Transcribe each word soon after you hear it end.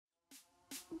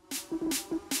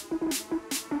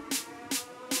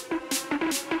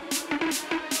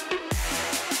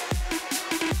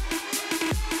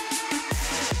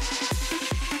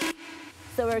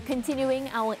we're continuing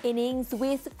our innings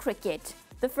with cricket.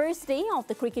 The first day of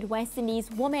the Cricket West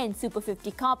Indies Women's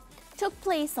Super50 Cup took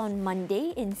place on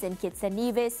Monday in St. Kitts and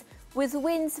Nevis with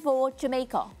wins for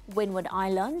Jamaica, Windward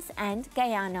Islands and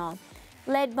Guyana.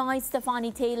 Led by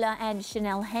Stafanie Taylor and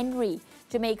Chinelle Henry,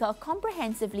 Jamaica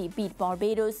comprehensively beat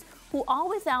Barbados, who are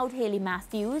without Hayley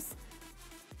Matthews,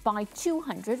 by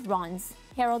 200 runs.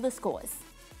 Here are the scores.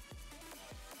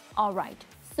 All right.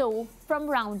 So, from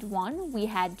round one, we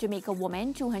had Jamaica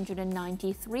women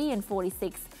 293 and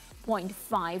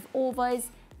 46.5 overs.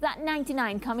 That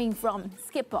 99 coming from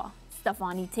skipper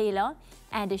Stafanie Taylor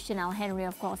and Chinelle Henry,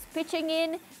 of course, pitching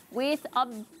in with a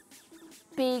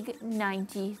big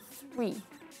 93.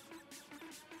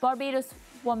 Barbados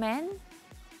women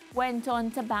went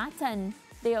on to bat and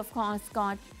they, of course,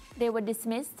 were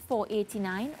dismissed for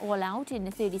 89 all out in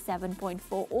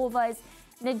 37.4 overs.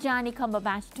 Najani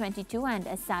Cumberbatch 22 and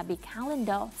Asabi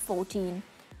Calendar 14.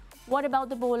 What about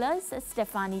the bowlers?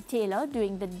 Stafanie Taylor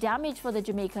doing the damage for the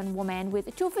Jamaican women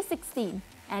with 2 for 16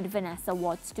 and Vanessa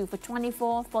Watts 2 for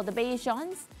 24. For the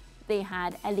Bayesians, they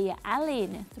had Aliyah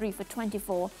Allen 3 for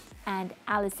 24 and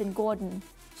Alison Gordon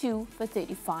 2 for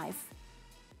 35.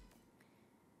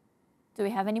 Do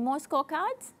we have any more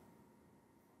scorecards?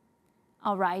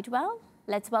 All right, well,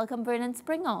 let's welcome Vernon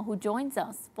Springer, who joins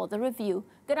us for the review.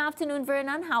 Good afternoon,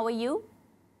 Vernon. How are you?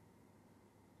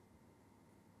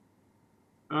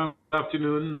 Good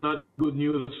afternoon. Not good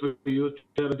news for you.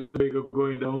 Jamaica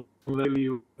going down.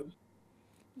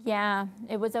 Yeah,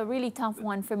 it was a really tough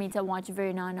one for me to watch,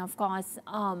 Vernon. Of course,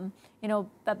 you know,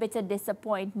 a bit of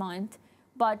disappointment.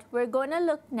 But we're going to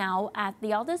look now at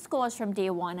the other scores from day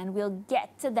one, and we'll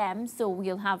get to them. So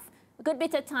we'll have a good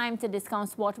bit of time to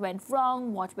discuss what went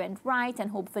wrong, what went right, and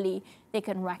hopefully they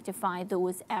can rectify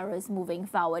those errors moving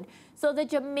forward. So the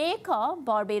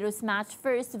Jamaica-Barbados match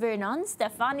first, Vernon.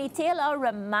 Stafanie Taylor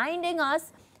reminding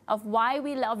us of why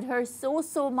we loved her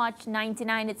so much,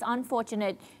 99. It's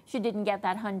unfortunate she didn't get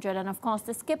that 100. And of course,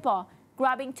 the skipper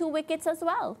grabbing 2 wickets as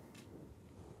well.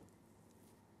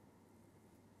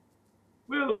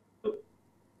 Well,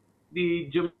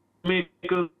 the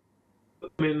Jamaica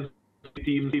men's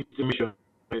team mission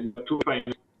to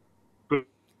find.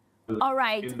 All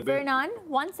right, Vernon,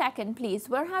 1 second, please.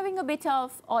 We're having a bit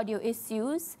of audio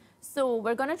issues, so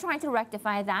we're going to try to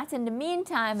rectify that. In the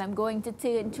meantime, I'm going to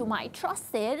turn to my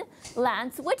trusted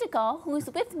Lance Whitaker, who's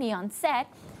with me on set.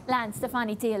 Lance,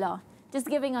 Stafanie Taylor, just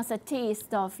giving us a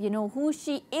taste of, you know, who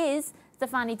she is.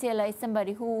 Stafanie Taylor is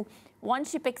somebody who, once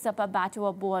she picks up a bat or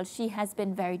a ball, she has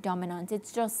been very dominant.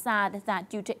 It's just sad that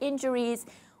due to injuries,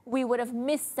 we would have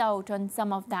missed out on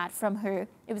some of that from her.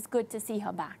 It was good to see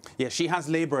her back. Yeah, she has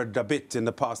labored a bit in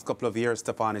the past couple of years,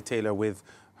 Stafanie Taylor, with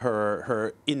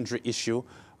her injury issue.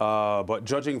 But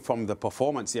judging from the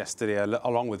performance yesterday,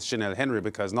 along with Chinelle Henry,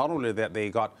 because not only that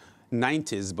they got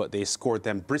 90s, but they scored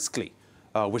them briskly,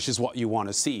 which is what you want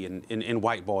to see in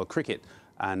white ball cricket.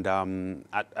 And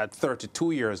at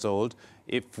 32 years old,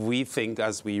 if we think,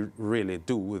 as we really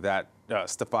do, that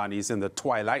Stafanie's in the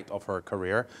twilight of her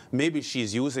career, maybe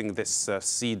she's using this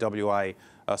CWI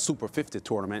Super50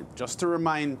 tournament just to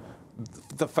remind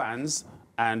the fans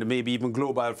and maybe even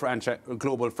global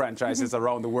franchises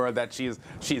around the world that she's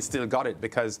still got it.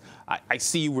 Because I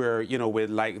see where, you know, with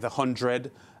like the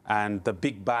 100 and the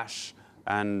Big Bash,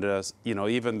 and you know,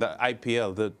 even the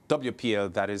IPL, the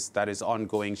WPL that is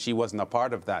ongoing, she wasn't a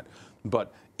part of that.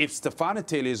 But if Stafanie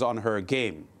Taylor is on her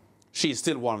game, she's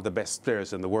still one of the best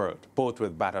players in the world, both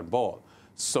with bat and ball.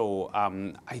 So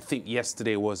I think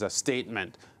yesterday was a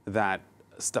statement that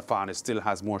Stafanie still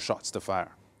has more shots to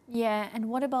fire. Yeah, and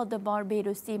what about the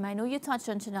Barbados team? I know you touched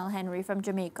on Chinelle Henry from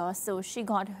Jamaica, so she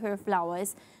got her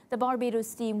flowers. The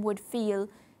Barbados team would feel,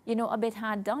 you know, a bit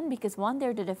hard done because, one,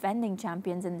 they're the defending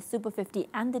champions in the Super50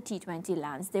 and the T20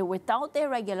 lands. They're without their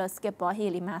regular skipper,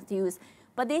 Hayley Matthews,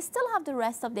 but they still have the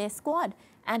rest of their squad.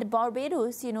 And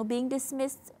Barbados, you know, being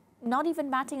dismissed, not even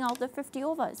batting out the 50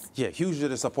 overs. Yeah, hugely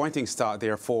disappointing start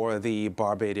there for the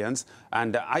Barbadians.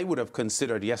 And I would have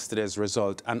considered yesterday's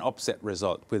result an upset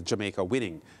result with Jamaica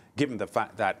winning, given the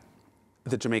fact that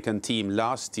the Jamaican team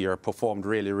last year performed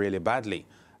really badly.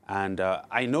 And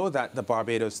I know that the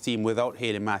Barbados team without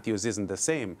Hayley Matthews isn't the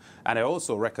same. And I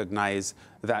also recognize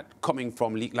that coming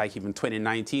from like even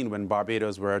 2019, when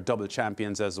Barbados were double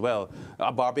champions as well, a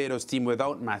Barbados team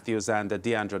without Matthews and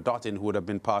Deandra Dottin, who would have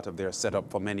been part of their setup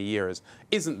for many years,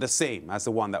 isn't the same as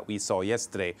the one that we saw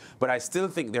yesterday. But I still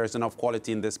think there's enough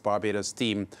quality in this Barbados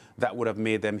team that would have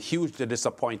made them hugely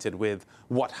disappointed with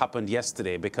what happened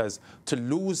yesterday, because to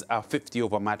lose a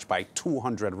 50-over match by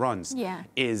 200 runs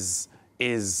is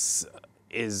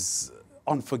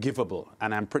unforgivable.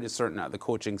 And I'm pretty certain that the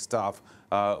coaching staff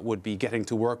would be getting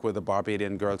to work with the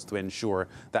Barbadian girls to ensure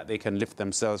that they can lift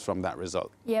themselves from that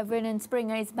result. Yeah, Vernon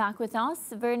Springer is back with us.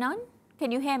 Vernon,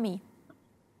 can you hear me?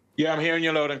 Yeah, I'm hearing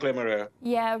you loud and clear, Maria.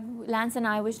 Yeah, Lance and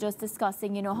I was just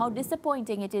discussing, how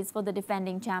disappointing it is for the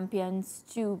defending champions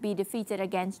to be defeated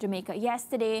against Jamaica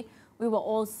yesterday. We were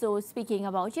also speaking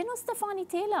about, Stafanie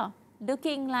Taylor,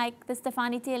 looking like the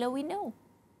Stafanie Taylor we know.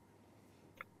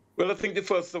 Well, I think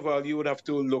first of all, you would have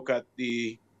to look at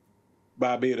the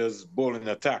Barbados bowling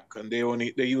attack, and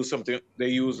they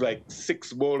use like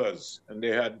 6 bowlers, and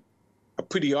they had a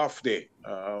pretty off day.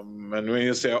 And when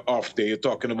you say off day, you're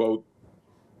talking about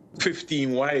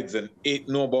 15 wides and 8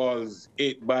 no balls,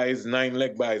 8 byes, 9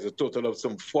 leg byes, a total of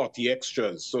some 40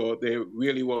 extras. So they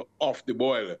really were off the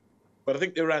boil. But I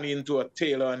think they ran into a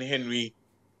Taylor and Henry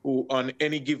who on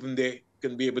any given day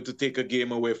can be able to take a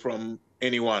game away from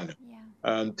anyone.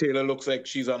 Yeah. Taylor looks like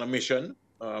she's on a mission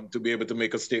to be able to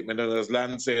make a statement. And as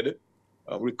Lance said,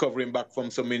 recovering back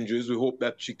from some injuries, we hope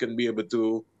that she can be able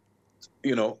to,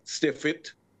 stay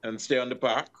fit and stay on the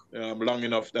park long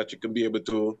enough that she can be able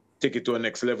to take it to a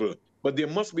next level. But there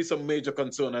must be some major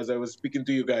concern, as I was speaking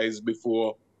to you guys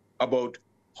before, about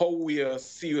how we are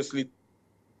seriously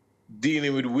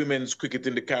dealing with women's cricket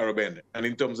in the Caribbean and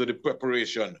in terms of the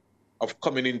preparation of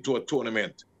coming into a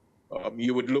tournament.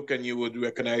 You would look and you would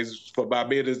recognize for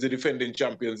Barbados, the defending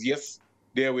champions, yes,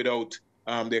 they're without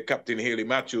their captain, Haley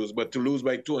Matthews, but to lose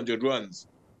by 200 runs,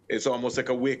 it's almost like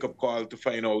a wake-up call to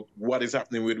find out what is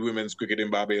happening with women's cricket in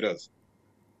Barbados.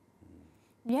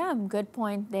 Yeah, good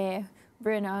point there,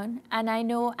 Bruno. And I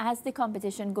know as the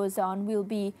competition goes on, we'll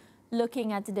be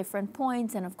looking at the different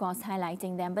points and, of course,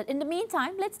 highlighting them. But in the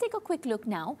meantime, let's take a quick look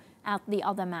now at the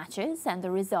other matches and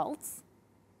the results.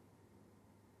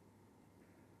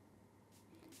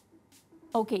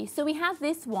 Okay, so we have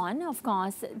this one, of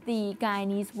course, the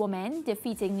Guyanese women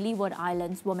defeating Leeward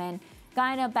Islands women.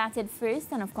 Guyana batted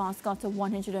first and, of course, got to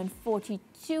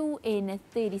 142 in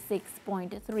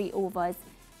 36.3 overs.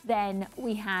 Then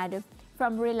we had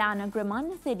from Rilana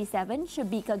Grimon, 37,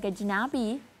 Shabika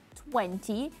Gajnabi,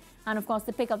 20. And, of course,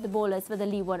 to pick up the bowlers for the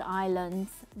Leeward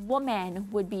Islands women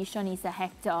would be Shanisa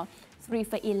Hector, 3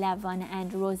 for 11,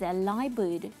 and Roselle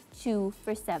Liebert, 2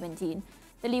 for 17.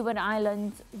 The Leeward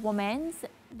Islands women's,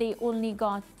 they only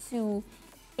got to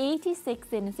 86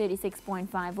 in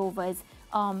 36.5 overs.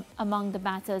 Among the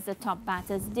batters, the top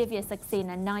batters, Divya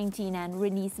Saxena, 19, and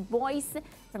Renice Boyce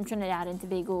from Trinidad and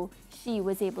Tobago, she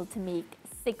was able to make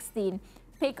 16.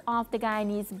 Pick off the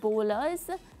Guyanese bowlers,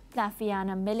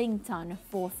 Plafiana Millington,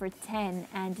 4 for 10,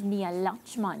 and Nia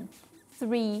Lachman,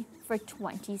 3 for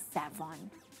 27.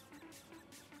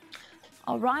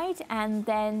 All right, and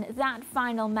then that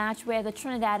final match where the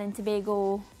Trinidad and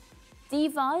Tobago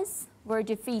Divas were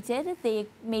defeated. They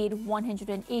made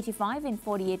 185 in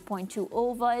 48.2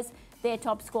 overs. Their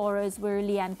top scorers were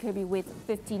Leanne Kirby with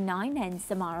 59 and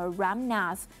Samara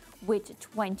Ramnath with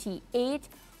 28.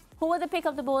 Who were the pick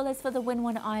of the bowlers for the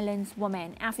Windward Islands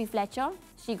women? Affie Fletcher,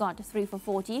 she got 3 for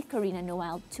 40. Karina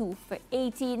Noel, 2 for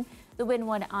 18. The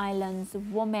Windward Islands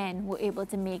women were able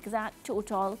to make that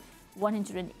total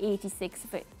 186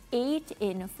 for 8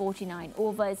 in 49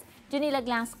 overs. Janila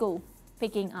Glasgow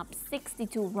picking up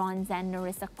 62 runs and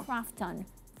Narissa Crafton,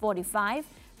 45.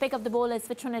 Pick up the bowlers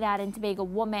for Trinidad and Tobago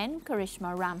women,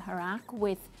 Karishma Ramharak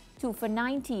with 2 for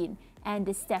 19 and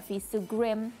Steffi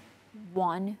Sugrim,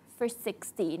 1 for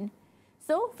 16.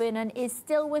 So, Vernon is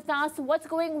still with us. What's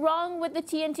going wrong with the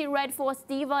TNT Red Force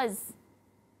Divas?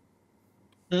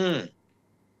 A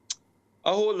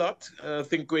whole lot. I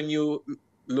think when you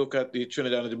look at the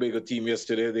Trinidad and Tobago team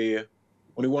yesterday,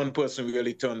 only one person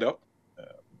really turned up.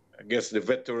 I guess the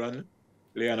veteran,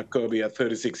 Leanna Kirby, at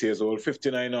 36 years old,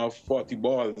 59 off 40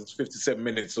 balls, 57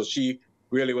 minutes. So she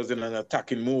really was in an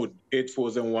attacking mood, 8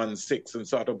 fours and 1 6, and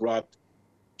sort of brought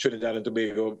Trinidad and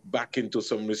Tobago back into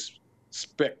some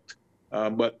respect.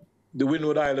 But the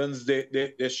Windward Islands,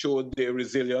 they showed their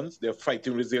resilience, their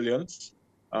fighting resilience,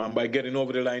 by getting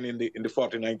over the line in the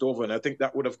 49th over. And I think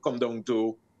that would have come down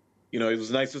to, it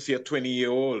was nice to see a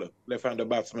 20-year-old left-hander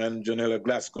batsman, Janela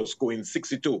Glasgow, scoring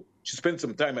 62. She spent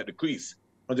some time at the crease,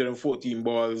 114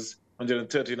 balls,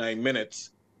 139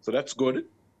 minutes. So that's good.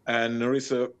 And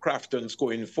Narissa Crafton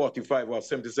scoring 45 or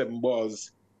 77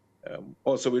 balls,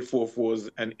 also with 4 fours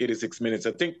and 86 minutes.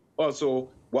 I think also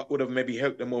what would have maybe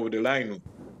helped them over the line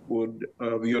would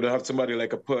you'd have somebody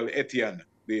like a Pearl Etienne,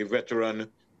 the veteran,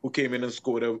 who came in and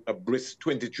scored a brisk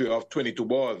 23 off 22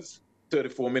 balls.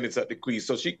 34 minutes at the crease.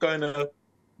 So she kind of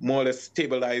more or less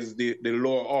stabilized the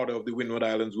lower order of the Windward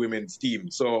Islands women's team.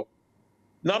 So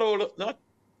not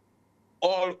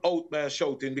all out there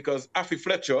shouting because Affy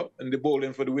Fletcher and the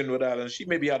bowling for the Windward Islands, she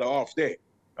maybe had a half day.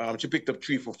 She picked up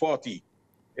 3 for 40.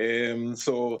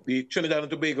 So the Trinidad and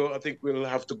Tobago, I think we'll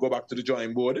have to go back to the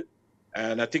drawing board.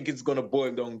 And I think it's going to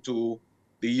boil down to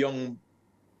the young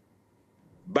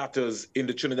batters in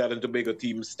the Trinidad and Tobago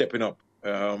team stepping up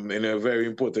in a very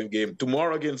important game.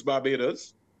 Tomorrow against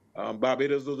Barbados,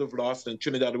 Barbados would have lost and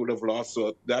Trinidad would have lost,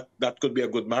 so that could be a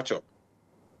good matchup.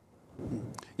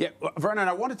 Yeah, Vernon,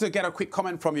 I wanted to get a quick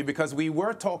comment from you because we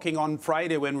were talking on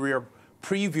Friday when we were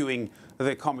previewing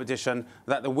the competition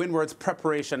that the Windward's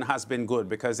preparation has been good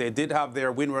because they did have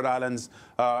their Windward Islands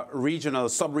regional,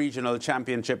 sub-regional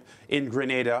championship in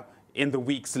Grenada in the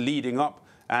weeks leading up.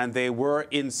 And they were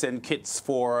in St. Kitts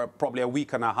for probably a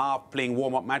week and a half, playing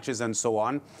warm-up matches and so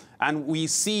on. And we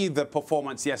see the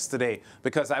performance yesterday,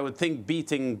 because I would think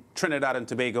beating Trinidad and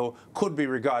Tobago could be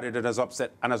regarded as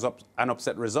an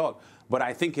upset result. But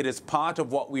I think it is part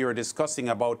of what we were discussing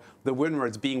about the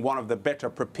Windwards being one of the better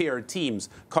prepared teams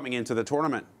coming into the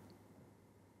tournament.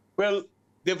 Well,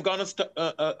 they've gone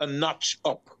a notch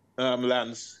up,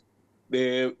 Lance.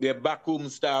 Their backroom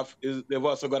staff, they've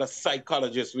also got a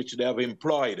psychologist which they have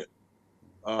employed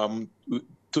to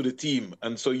the team.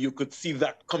 And so you could see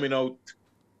that coming out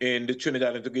in the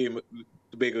Trinidad and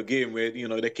Tobago game where, you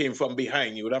know, they came from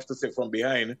behind. You would have to say from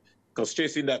behind because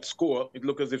chasing that score, it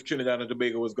looked as if Trinidad and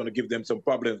Tobago was going to give them some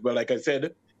problems. But like I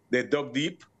said, they dug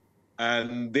deep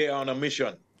and they're on a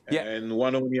mission. Yeah. And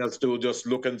one only has to just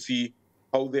look and see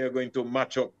how they're going to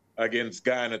match up against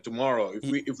Guyana tomorrow.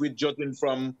 If we're judging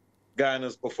from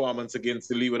Guyana's performance against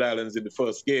the Leeward Islands in the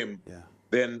first game,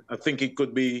 then I think it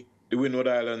could be the Windward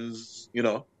Islands, you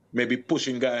know, maybe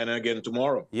pushing Guyana again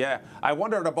tomorrow. Yeah, I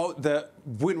wondered about the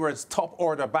Windward's top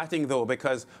order batting, though,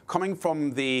 because coming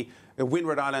from the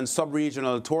Windward Islands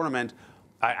sub-regional tournament,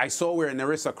 I saw where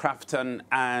Nerissa Crafton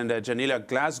and Janila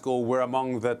Glasgow were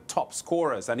among the top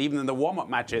scorers, and even in the warm-up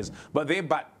matches. But they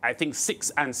bat, I think,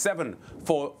 6 and 7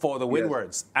 for the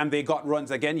Windwards, and they got runs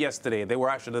again yesterday. They were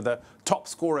actually the top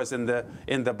scorers in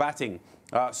the batting.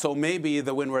 So maybe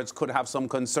the Windwards could have some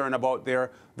concern about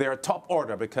their top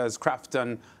order because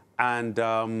Crafton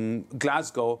and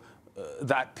Glasgow,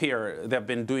 that pair, they've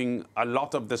been doing a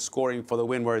lot of the scoring for the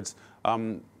Windwards.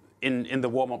 In the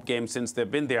warm-up game since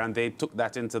they've been there, and they took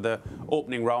that into the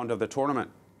opening round of the tournament.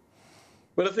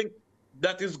 Well, I think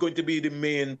that is going to be the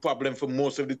main problem for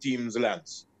most of the teams,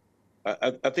 Lance.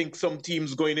 I think some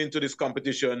teams going into this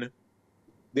competition,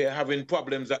 they're having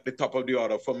problems at the top of the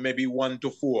order from maybe 1 to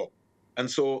 4. And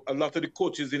so a lot of the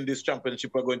coaches in this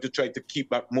championship are going to try to keep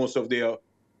back most of their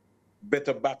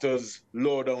better batters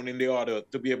lower down in the order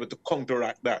to be able to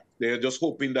counteract that. They're just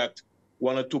hoping that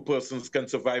 1 or 2 persons can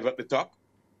survive at the top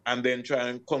and then try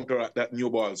and counteract that new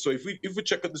ball. So if we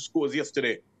check out the scores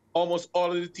yesterday, almost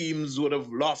all of the teams would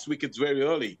have lost wickets very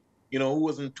early. You know, who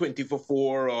wasn't 20 for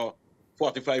 4 or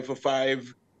 45 for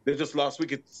 5? They just lost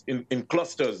wickets in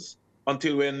clusters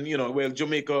until when, you know, well,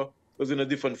 Jamaica was in a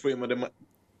different frame of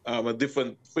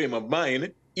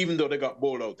mind, even though they got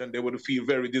bowled out, and they would feel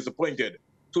very disappointed.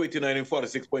 289 in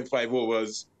 46.5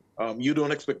 overs. You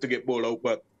don't expect to get bowled out,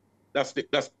 but that's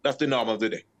the norm of the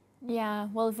day. Yeah,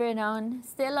 well, Vernon,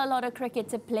 still a lot of cricket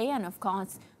to play, and of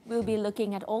course, we'll be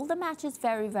looking at all the matches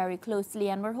very, very closely,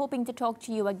 and we're hoping to talk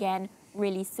to you again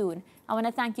really soon. I want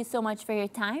to thank you so much for your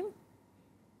time.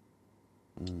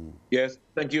 Yes,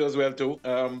 thank you as well, too.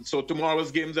 So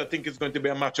tomorrow's games, I think, is going to be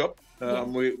a matchup.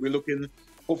 We're looking,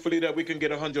 hopefully, that we can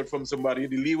get 100 from somebody.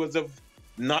 The Leewards have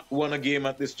not won a game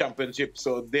at this championship,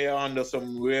 so they are under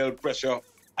some real pressure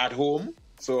at home.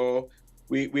 So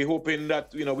we're hoping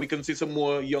that, you know, we can see some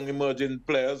more young emerging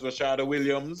players. Rashada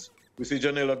Williams, we see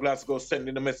Janela Glasgow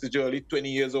sending a message early, 20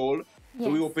 years old. Yes.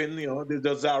 So we're hoping, you know,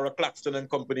 the Zara Claxton and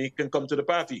company can come to the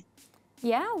party.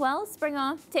 Yeah, well,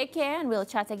 Springer, take care and we'll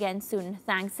chat again soon.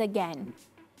 Thanks again.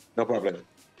 No problem.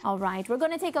 All right, we're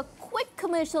going to take a quick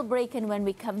commercial break, and when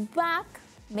we come back,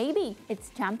 maybe it's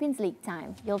Champions League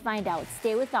time. You'll find out.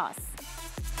 Stay with us.